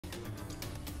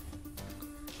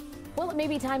Well, it may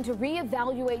be time to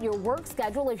reevaluate your work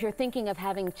schedule if you're thinking of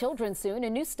having children soon. A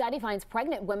new study finds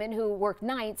pregnant women who work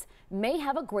nights may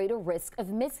have a greater risk of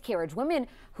miscarriage. Women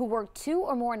who work 2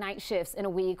 or more night shifts in a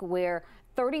week were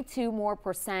 32% more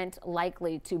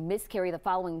likely to miscarry the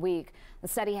following week. The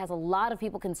study has a lot of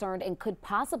people concerned and could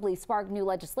possibly spark new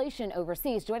legislation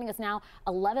overseas. Joining us now,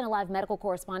 11 Alive medical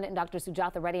correspondent Dr.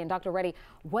 Sujatha Reddy. And Dr. Reddy,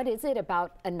 what is it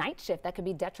about a night shift that could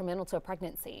be detrimental to a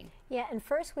pregnancy? Yeah, and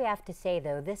first we have to say,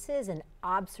 though, this is an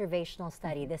observational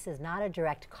study. This is not a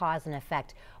direct cause and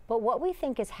effect. But what we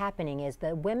think is happening is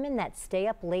the women that stay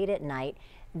up late at night,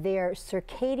 their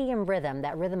circadian rhythm,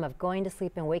 that rhythm of going to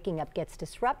sleep and waking up, gets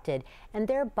disrupted, and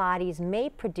their bodies may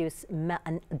produce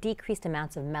decreased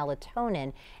amounts of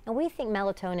melatonin. And we think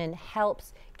melatonin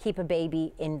helps keep a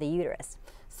baby in the uterus.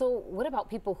 So what about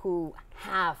people who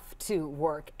have to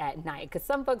work at night? Because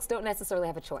some folks don't necessarily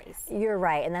have a choice. You're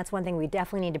right, and that's one thing we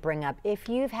definitely need to bring up. If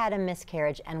you've had a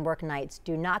miscarriage and work nights,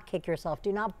 do not kick yourself,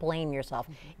 do not blame yourself.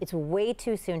 It's way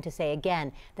too soon to say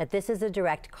again that this is a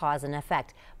direct cause and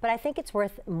effect. But I think it's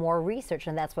worth more research,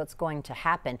 and that's what's going to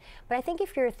happen. But I think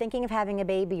if you're thinking of having a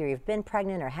baby, or you've been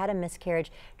pregnant or had a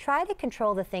miscarriage, try to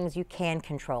control the things you can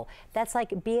control. That's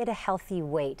like be at a healthy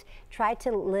weight. Try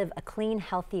to live a clean,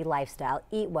 healthy lifestyle.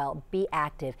 Eat well, be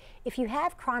active. If you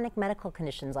have chronic medical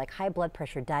conditions like high blood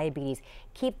pressure, diabetes,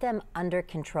 keep them under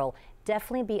control.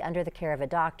 Definitely be under the care of a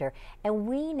doctor. And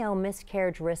we know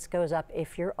miscarriage risk goes up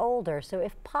if you're older, so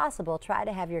if possible, try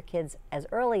to have your kids as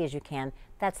early as you can.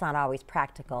 That's not always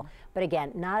practical. But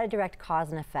again, not a direct cause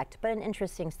and effect, but an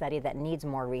interesting study that needs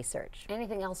more research.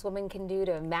 Anything else women can do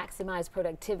to maximize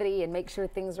productivity and make sure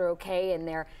things are okay and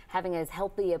they're having as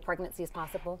healthy a pregnancy as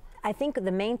possible? I think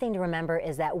the main thing to remember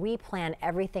is that we plan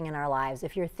everything in our lives.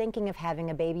 If you're thinking of having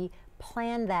a baby,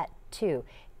 plan that too.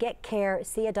 Get care,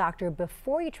 see a doctor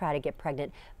before you try to get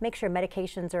pregnant. Make sure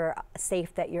medications are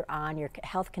safe that you're on, your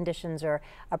health conditions are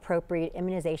appropriate,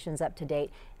 immunizations up to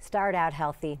date. Start out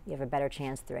healthy, you have a better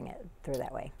chance through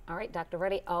that way. All right, Dr.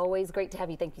 Reddy, always great to have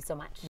you. Thank you so much.